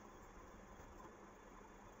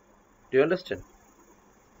 Do you understand?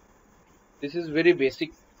 This is very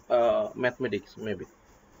basic mathematics. Maybe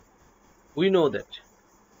we know that,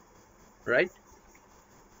 right?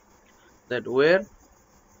 That where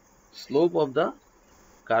slope of the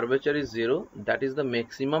curvature is 0, that is the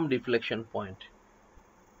maximum deflection point.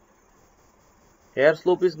 Here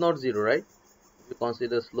slope is not 0, right? You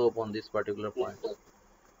consider slope on this particular point.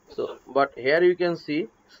 So but here you can see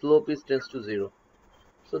slope is tends to 0.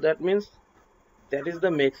 So that means that is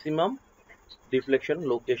the maximum deflection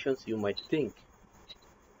locations you might think.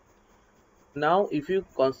 Now if you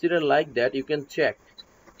consider like that, you can check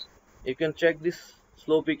this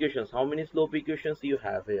slope equations. How many slope equations you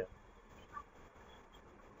have here?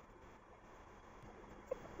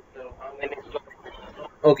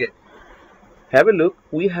 Okay, have a look.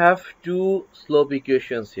 We have two slope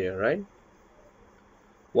equations here, right?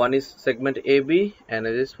 One is segment AB and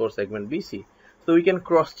it is for segment BC. So we can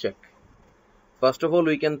cross check. First of all,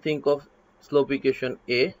 we can think of slope equation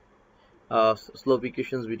A, slope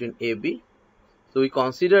equations between AB. So we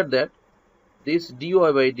consider that this dy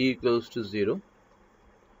by d equals to 0.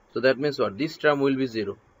 So that means what? This term will be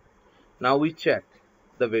 0. Now we check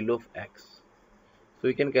the value of x. So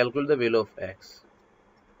we can calculate the value of x,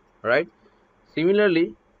 right?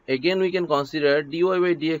 Similarly, again we can consider dy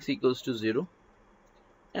by dx equals to 0,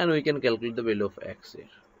 and we can calculate the value of x here,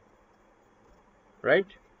 right?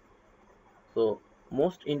 So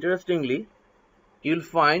most interestingly, you'll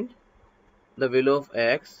find the value of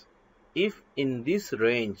x if in this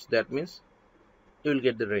range. That means you will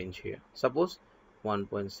get the range here. Suppose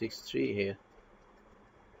 1.63 here.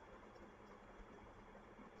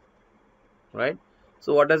 right?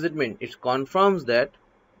 So what does it mean? It confirms that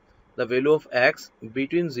the value of x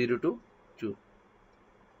between 0 to 2,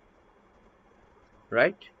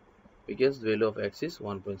 right? Because the value of x is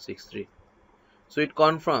 1.63. So it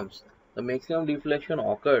confirms the maximum deflection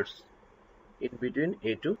occurs in between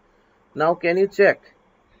a to. Now can you check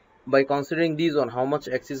by considering these on how much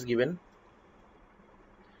x is given?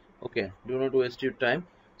 Okay, do not waste your time.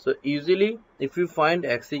 So usually if you find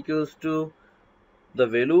x equals to the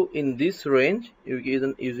value in this range,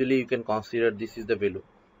 usually you can consider this is the value.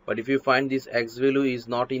 But if you find this x value is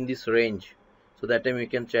not in this range, so that time you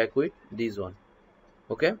can check with this one.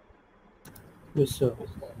 Okay, Yes, sir.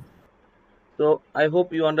 so I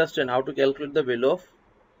hope you understand how to calculate the value of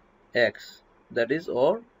x, that is,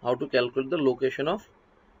 or how to calculate the location of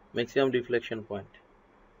maximum deflection point.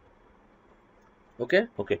 Okay,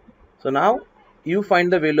 so now you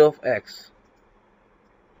find the value of x,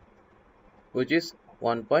 which is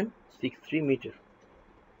 1.63 meter.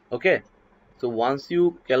 Okay, so once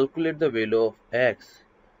you calculate the value of x,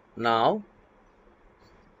 now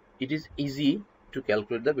it is easy to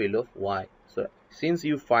calculate the value of y. So since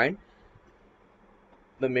you find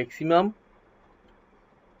the maximum,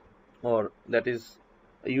 or that is,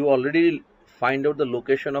 you already find out the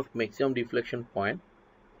location of maximum deflection point,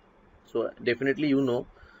 so definitely you know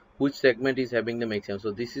which segment is having the maximum.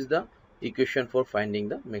 So this is the equation for finding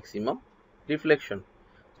the maximum deflection.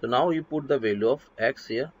 So now you put the value of x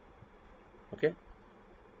here. Okay,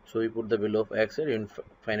 so you put the value of x here and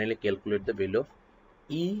finally calculate the value of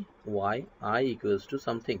EYI equals to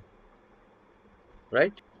something,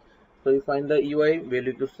 right? So you find the EY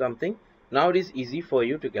value equals to something. Now it is easy for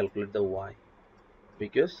you to calculate the y,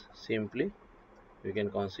 because simply you can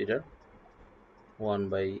consider 1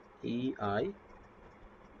 by EI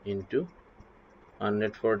into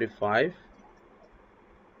 145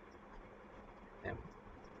 m.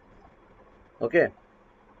 Okay,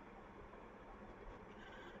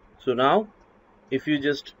 so now if you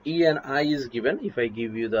just E and I is given, if I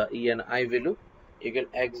give you the E and I value, you can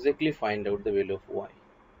exactly find out the value of y.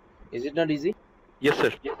 Is it not easy? Yes,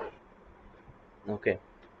 sir. Okay,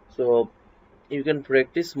 so you can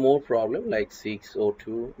practice more problem like 6 or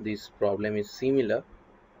 2. This problem is similar.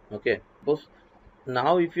 Okay, suppose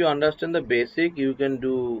now if you understand the basic, you can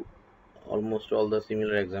do almost all the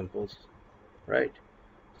similar examples, right?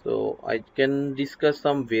 So I can discuss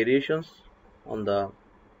some variations on the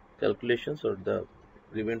calculations or the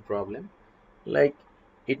given problem, like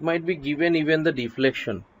it might be given even the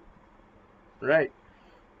deflection, right?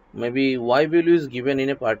 Maybe y value is given in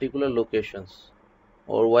a particular locations,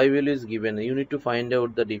 or y value is given, you need to find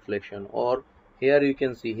out the deflection. Or here you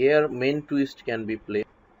can see, here main twist can be played.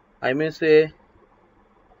 I may say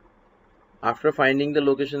after finding the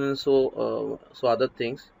location and so other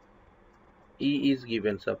things, E is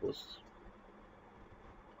given suppose,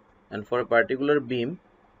 and for a particular beam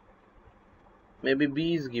maybe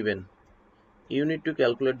B is given. You need to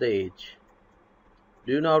calculate the age.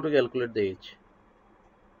 Do you know how to calculate the age?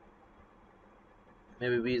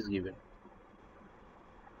 Maybe B is given,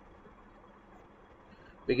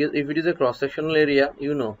 because if it is a cross sectional area,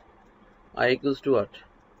 you know I equals to what?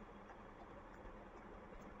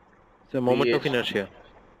 So moment of BH inertia,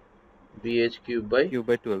 BH cube by Q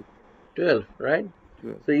by 12. 12, right?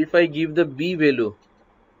 12. So if I give the B value,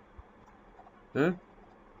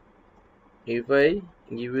 if I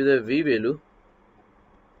give you the V value,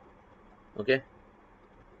 okay,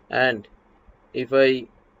 and if I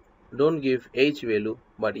don't give H value,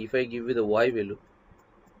 but if I give you the Y value,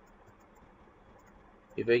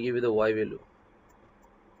 if I give you the Y value,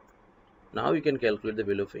 now you can calculate the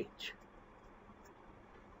value of H.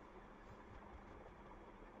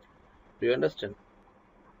 Do you understand?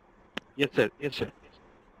 Yes, sir. Yes, sir.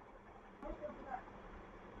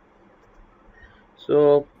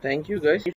 So thank you guys.